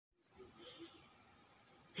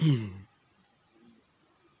Well,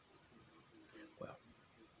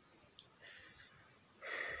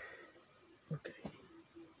 okay.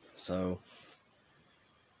 So,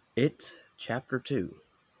 It Chapter 2,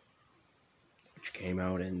 which came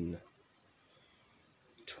out in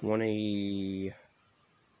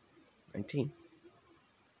 2019.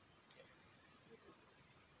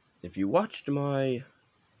 If you watched my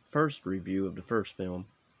first review of the first film,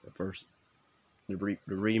 the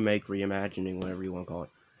remake, reimagining, whatever you want to call it,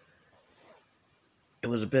 it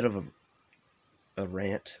was a bit of a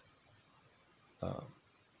rant,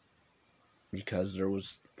 because there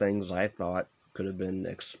was things I thought could have been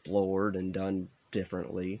explored and done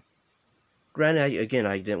differently. Granted,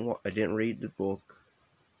 I didn't read the book,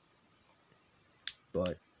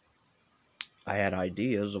 but I had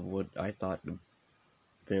ideas of what I thought the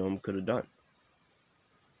film could have done.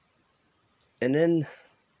 And then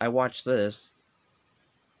I watched this.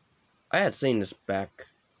 I had seen this back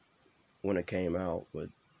when it came out,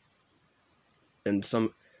 and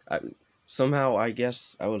somehow I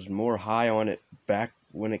guess I was more high on it back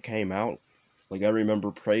when it came out. Like, I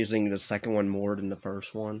remember praising the second one more than the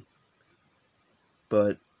first one.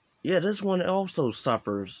 But yeah, this one also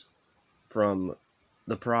suffers from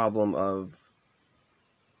the problem of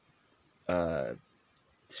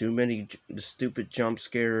too many stupid jump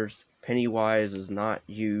scares. Pennywise is not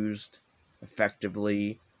used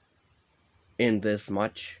effectively in this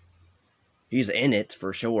much. He's in it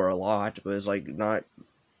for sure a lot, but it's like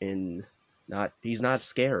he's not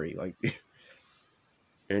scary. Like,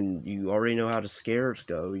 and you already know how the scares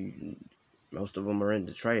go. Most of them are in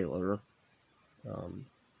the trailer.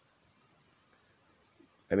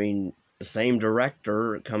 I mean, the same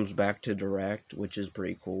director comes back to direct, which is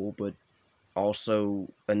pretty cool, but also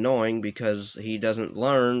annoying because he doesn't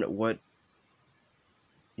learn what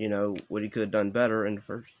he could have done better in the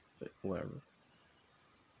first, whatever.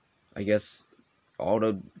 I guess all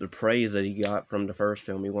the praise that he got from the first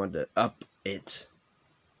film, he wanted to up it.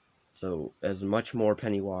 So, as much more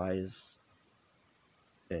Pennywise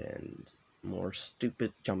and more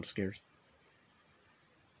stupid jump scares.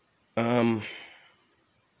 I'm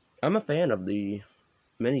a fan of the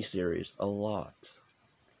miniseries a lot.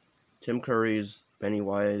 Tim Curry's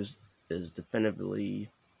Pennywise is definitively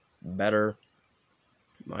better,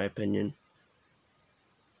 in my opinion.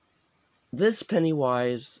 This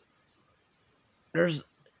Pennywise, there's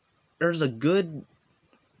a good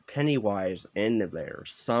Pennywise in there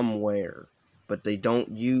somewhere, but they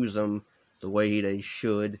don't use him the way they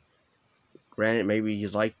should. Granted, maybe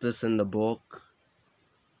he's like this in the book.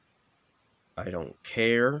 I don't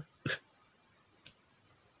care.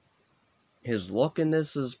 His look in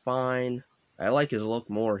this is fine. I like his look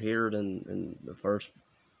more here than in the first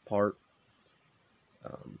part.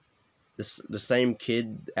 The same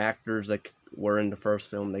kid actors that were in the first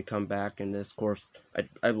film, they come back in this. Of course,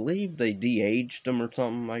 I believe they de-aged them or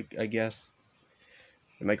something, I guess.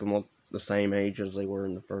 To make them look the same age as they were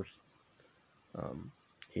in the first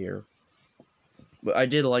here. But I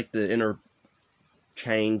did like the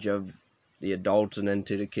interchange of the adults and then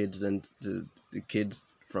to the kids, and to the kids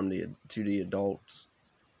to the adults.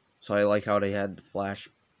 So I like how they had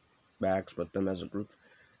flashbacks, but them as a group.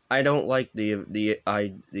 I don't like the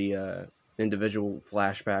individual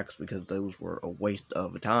flashbacks because those were a waste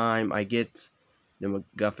of time. I get the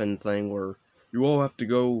MacGuffin thing where you all have to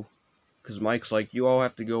go, because Mike's like, you all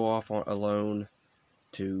have to go off alone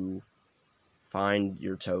to find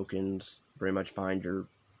your tokens, pretty much find your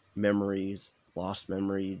memories, lost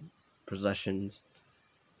memory possessions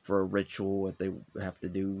for a ritual that they have to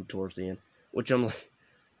do towards the end. Which I'm like,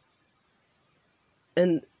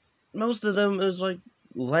 and most of them is like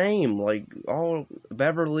lame. Like, all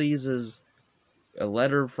Beverly's is a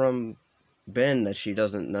letter from Ben that she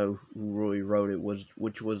doesn't know who really wrote it,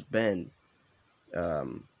 which was Ben.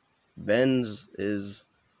 Ben's is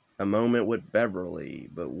a moment with Beverly,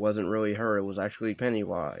 but wasn't really her. It was actually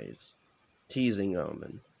Pennywise teasing him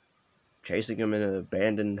and chasing him in an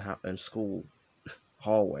abandoned school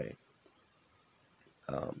hallway.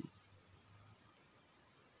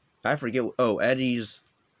 I forget. Oh, Eddie's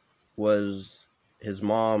was his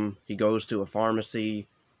mom. He goes to a pharmacy,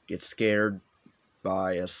 gets scared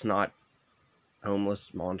by a snot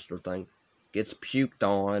homeless monster thing, gets puked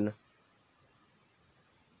on,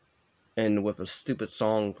 and with a stupid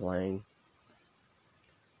song playing.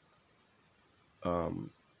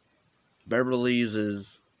 Beverly's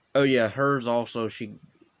is, oh yeah, hers also, she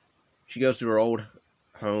goes to her old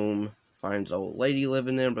home, finds an old lady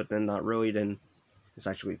living there, but then not really. Then it's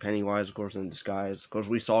actually Pennywise, of course, in disguise. Of course,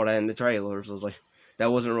 we saw that in the trailers. So it was like,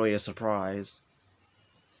 that wasn't really a surprise.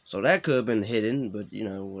 So that could have been hidden, but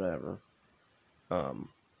whatever.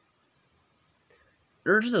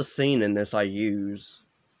 there's a scene in this I use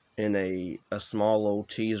in a small little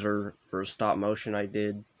teaser for a stop motion I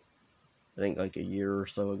did, I think like a year or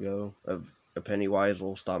so ago, of a Pennywise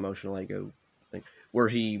little stop motion Lego thing, where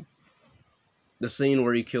the scene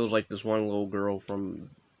where he kills like this one little girl from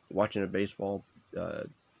watching a baseball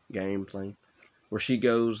game thing, where she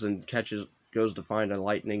goes to find a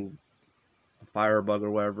lightning firebug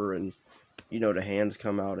or whatever, and the hands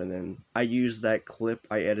come out, and then I used that clip,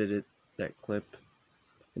 I edited that clip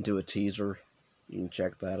into a teaser. You can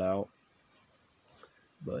check that out.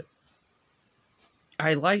 But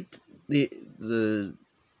I liked the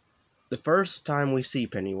first time we see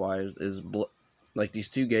Pennywise is like these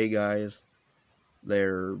two gay guys.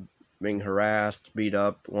 They're being harassed, beat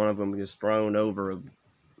up. One of them gets thrown over a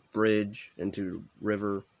bridge into a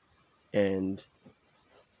river, and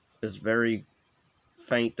it's very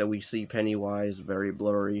faint that we see Pennywise, very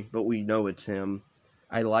blurry, but we know it's him.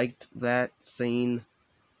 I liked that scene.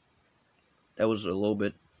 That was a little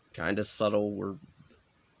bit kind of subtle, where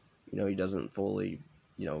he doesn't fully,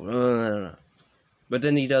 but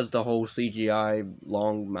then he does the whole CGI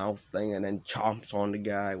long mouth thing and then chomps on the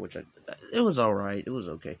guy, which it was all right. It was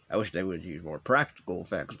okay. I wish they would use more practical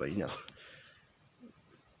effects, but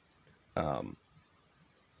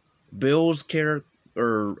Bill's character,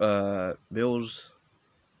 or Bill's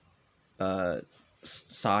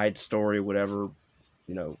side story, whatever,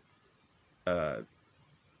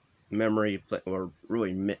 memory, or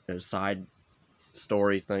really a side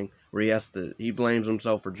story thing, where he blames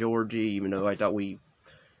himself for Georgie, even though I thought we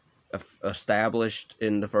established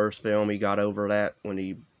in the first film he got over that when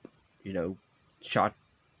he, shot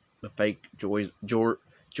the fake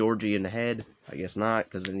Georgie in the head. I guess not,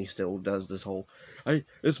 because then he still does this whole,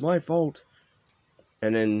 it's my fault,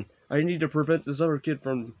 and then I need to prevent this other kid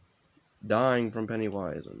from dying from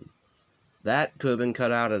Pennywise, and that could have been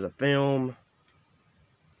cut out of the film,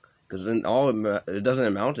 because then it doesn't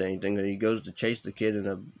amount to anything. He goes to chase the kid in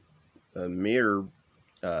a mirror,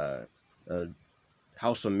 a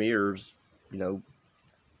house of mirrors,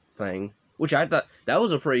 thing, which I thought that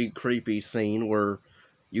was a pretty creepy scene, where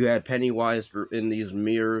you had Pennywise in these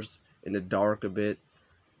mirrors in the dark a bit.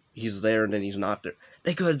 He's there and then he's not there.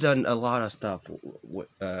 They could have done a lot of stuff with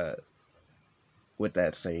that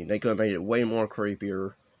scene. They could have made it way more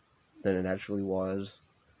creepier than it actually was.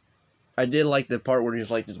 I did like the part where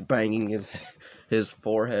he's like just banging his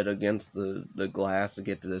forehead against the glass to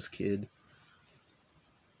get to this kid.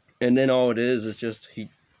 And then all it is just he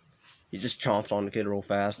just chomps on the kid real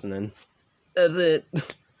fast, and then that's it.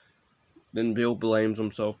 Then Bill blames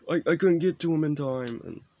himself. I couldn't get to him in time,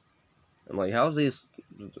 and I'm like, how's this?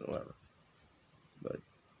 Whatever. But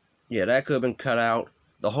yeah, that could have been cut out.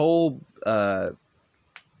 The whole I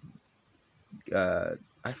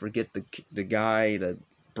forget the guy that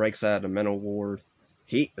breaks out of the mental ward.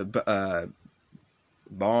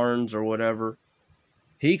 Barnes or whatever.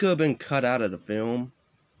 He could have been cut out of the film,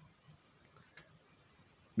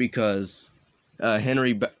 because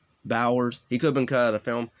Henry Bowers, he could have been cut out of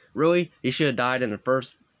the film. Really, he should have died in the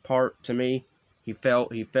first part. To me, he fell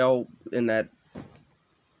in that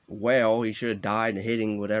well. He should have died and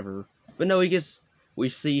hitting whatever. But no, we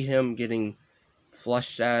see him getting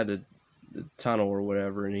flushed out of the tunnel or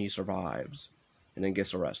whatever, and he survives, and then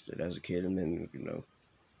gets arrested as a kid, and then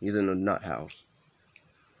he's in a nut house.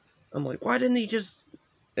 I'm like, why didn't he just?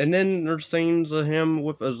 And then there's scenes of him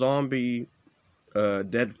with a zombie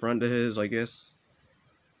dead friend of his, I guess.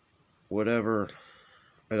 Whatever.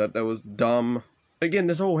 I thought that was dumb. Again,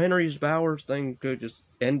 this whole Henry Bowers thing could just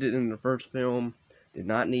ended in the first film. Did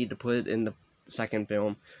not need to put it in the second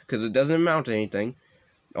film, because it doesn't amount to anything.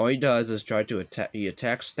 All he does is try to attack. He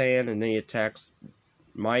attacks Stan, and then he attacks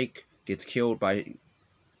Mike. Gets killed by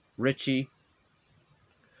Richie.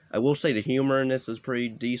 I will say the humor in this is pretty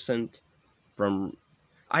decent.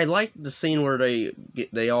 I like the scene where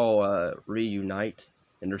they all reunite,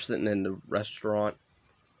 and they're sitting in the restaurant.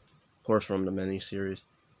 Of course, from the miniseries.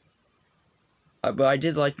 But I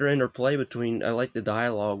did like their interplay between. I like the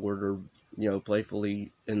dialogue where they're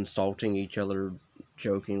playfully insulting each other,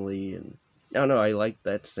 jokingly, and I don't know. I liked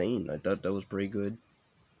that scene. I thought that was pretty good.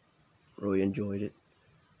 Really enjoyed it.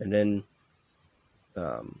 And then,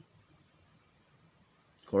 of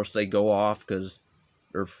course, they go off because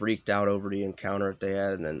they're freaked out over the encounter that they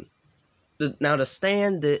had. And then, now the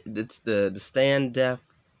stand death.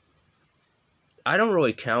 I don't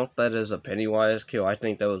really count that as a Pennywise kill. I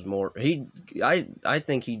think that was more I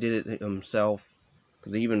think he did it himself,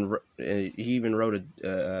 because he even wrote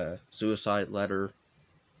a suicide letter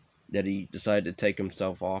that he decided to take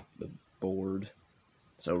himself off the board.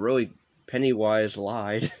 So really, Pennywise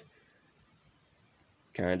lied.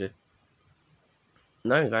 Kinda.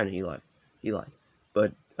 not even kind of, he lied.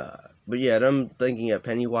 But yeah, them thinking that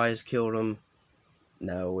Pennywise killed him.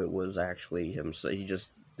 No, it was actually him. So he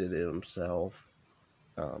just did it himself.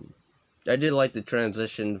 I did like the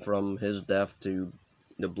transition from his death to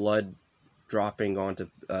the blood dropping onto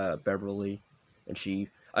Beverly, and she.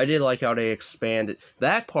 I did like how they expanded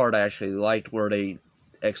that part. I actually liked where they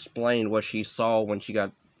explained what she saw when she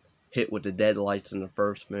got hit with the deadlights in the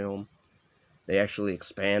first film. They actually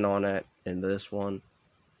expand on that in this one,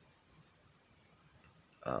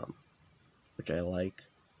 um, which I like.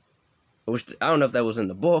 I don't know if that was in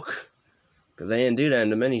the book because they didn't do that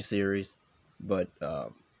in the miniseries, but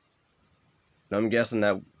I'm guessing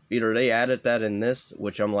that either they added that in this,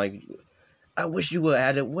 which I'm like, I wish you would have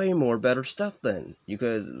added way more better stuff then. You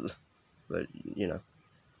could, but you know,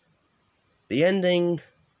 the ending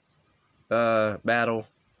battle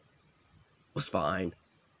was fine.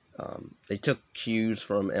 They took cues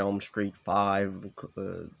from Elm Street 5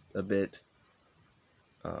 a bit,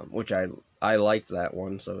 which I liked that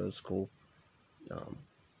one, so it was cool.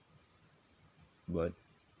 But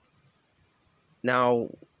now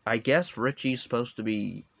I guess Richie's supposed to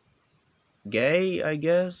be gay. I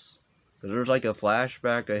guess because there's like a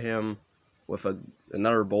flashback of him with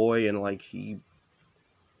another boy, and like he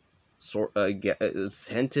it's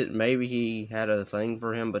hinted maybe he had a thing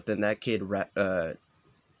for him, but then that kid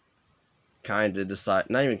kind of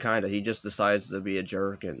not even kind of, he just decides to be a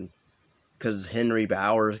jerk, and because Henry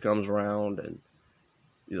Bowers comes around and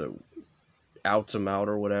outs him out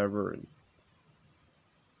or whatever, and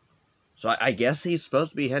so I guess he's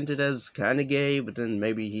supposed to be hinted as kind of gay, but then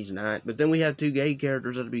maybe he's not. But then we have two gay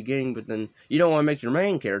characters at the beginning, but then you don't want to make your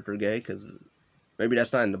main character gay because maybe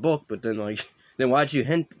that's not in the book. But then then why'd you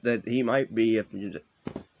hint that he might be if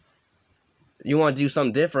you want to do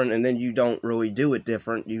something different, and then you don't really do it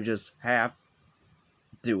different. You just half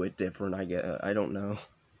do it different. I guess I don't know.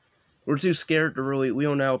 We're too scared to really. We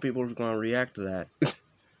don't know how people are going to react to that because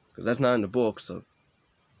that's not in the book. So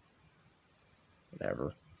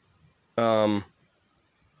whatever.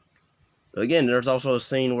 Again, there's also a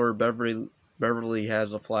scene where Beverly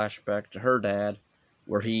has a flashback to her dad,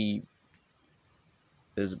 where he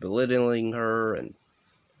is belittling her and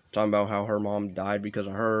talking about how her mom died because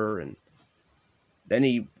of her, and then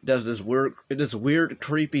he does this weird,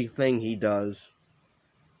 creepy thing he does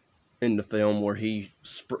in the film where he's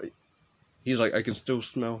like, I can still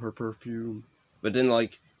smell her perfume, but then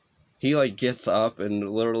he gets up and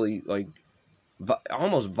literally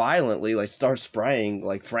almost violently starts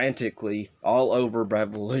spraying frantically all over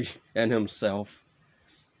Beverly and himself.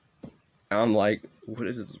 I'm like, what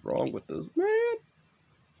is wrong with this man?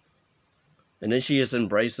 And then she just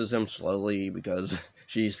embraces him slowly because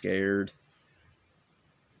she's scared.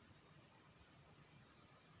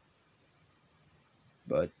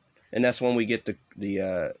 And that's when we get the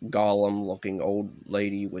Gollum looking old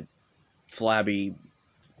lady with flabby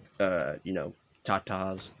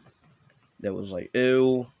tatas. That was like,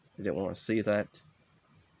 ew, I didn't want to see that.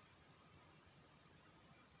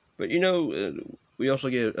 But we also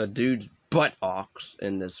get a dude's buttocks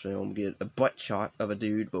in this film. Get a butt shot of a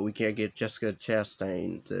dude, but we can't get Jessica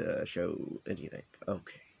Chastain to show anything.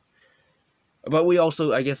 Okay. But we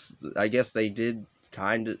also, I guess they did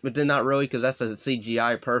kind of, but then not really, because that's a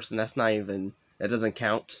CGI person. That's not even, that doesn't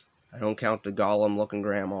count. I don't count the Gollum looking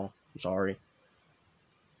grandma. I'm sorry.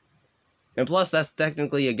 And plus, that's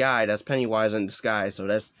technically a guy. That's Pennywise in disguise. So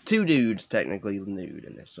that's two dudes technically nude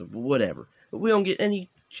in this. So whatever. But we don't get any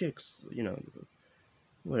chicks.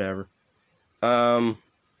 Whatever. But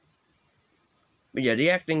yeah,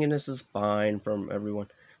 the acting in this is fine from everyone.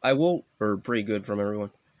 Or pretty good from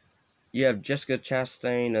everyone. You have Jessica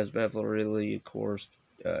Chastain as Beverly, of course.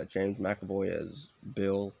 James McAvoy as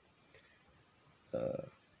Bill.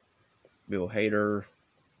 Bill Hader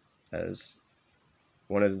as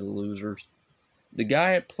one of the losers. The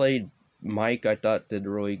guy that played Mike, I thought did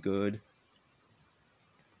really good.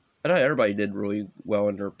 I thought everybody did really well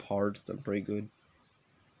in their parts. They're pretty good.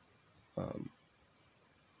 I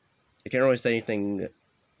can't really say anything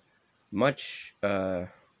much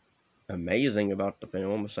amazing about the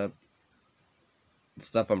film, except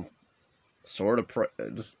stuff I'm sort of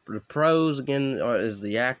the pros again is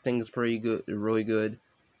the acting is pretty good, really good,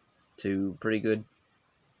 to pretty good.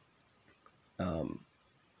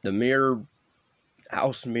 The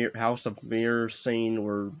house of mirrors scene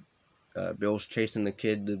where Bill's chasing the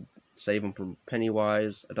kid to save him from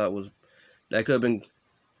Pennywise. I thought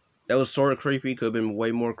that was sort of creepy. Could have been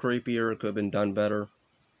way more creepier. Could have been done better.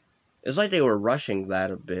 It's like they were rushing that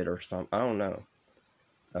a bit or something. I don't know.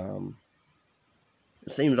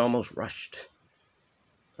 It seems almost rushed.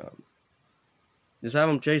 Just have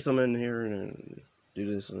them chase them in here and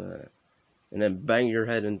do this and that, and then bang your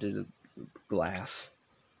head into the glass,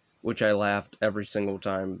 which I laughed every single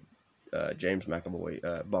time James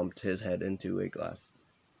McAvoy bumped his head into a glass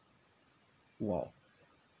wall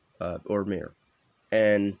or mirror.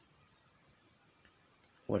 And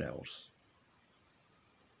what else?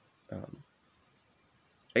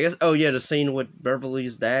 I guess, oh yeah, the scene with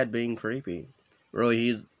Beverly's dad being creepy.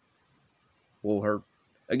 Really, her.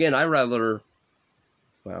 Again, I rather,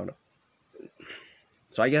 well, I don't know.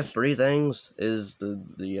 So I guess 3 things is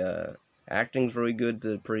the acting's really good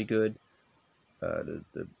to pretty good.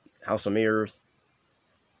 The House of Mirrors,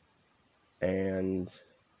 and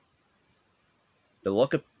the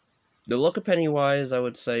look of Pennywise, I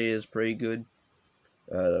would say, is pretty good.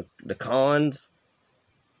 The cons,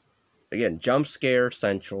 again, jump scare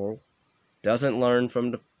central. Doesn't learn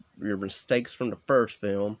from your mistakes from the first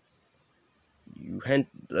film. You hint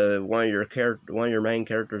one of your main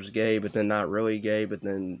characters is gay, but then not really gay. But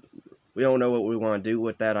then we don't know what we want to do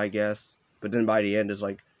with that, I guess. But then by the end, it's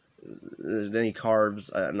like then he carves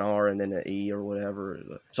an R and then an E or whatever.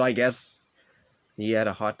 So I guess he had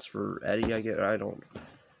a hots for Eddie. I guess I don't.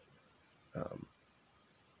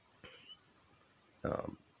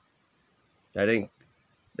 I think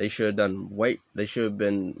they should have They should have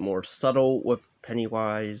been more subtle with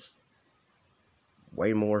Pennywise.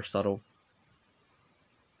 Way more subtle.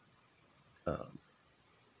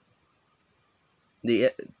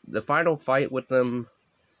 The final fight with them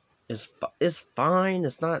is fine.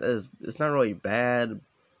 It's not really bad.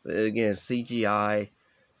 Again, CGI.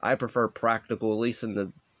 I prefer practical, at least in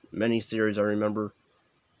the miniseries I remember.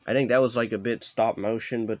 I think that was like a bit stop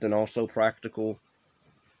motion, but then also practical.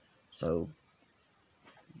 So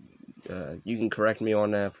you can correct me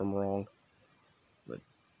on that if I'm wrong. But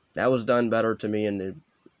that was done better to me in the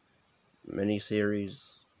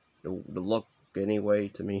miniseries. The look, anyway,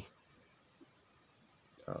 to me.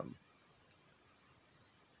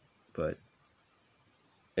 But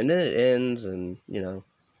and then it ends, and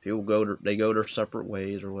people go their separate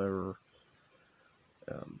ways or whatever.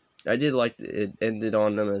 I did like it ended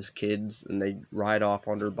on them as kids, and they ride off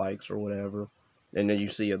on their bikes or whatever, and then you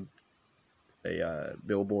see a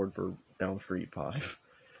billboard for Elm Street 5.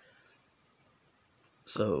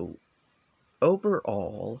 So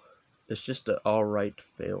overall, it's just an alright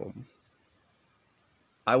film.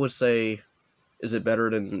 I would say, is it better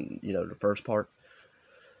than the first part?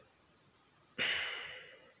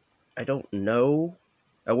 I don't know.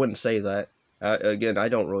 I wouldn't say that. Again, I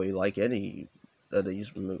don't really like any of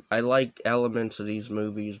these movies. I like elements of these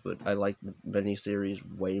movies, but I like the miniseries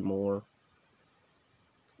way more.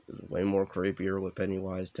 It's way more creepier with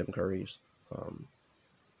Pennywise, Tim Curry's.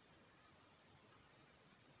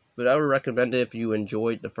 But I would recommend it if you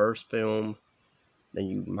enjoyed the first film.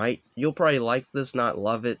 Then you'll probably like this, not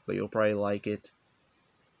love it, but you'll probably like it.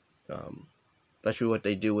 Especially what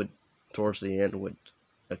they do towards the end with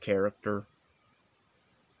a character.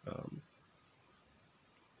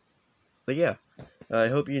 But yeah, I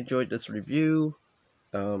hope you enjoyed this review.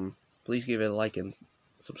 Please give it a like and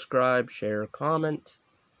subscribe, share, comment,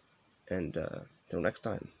 and until next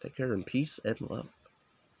time, take care and peace and love.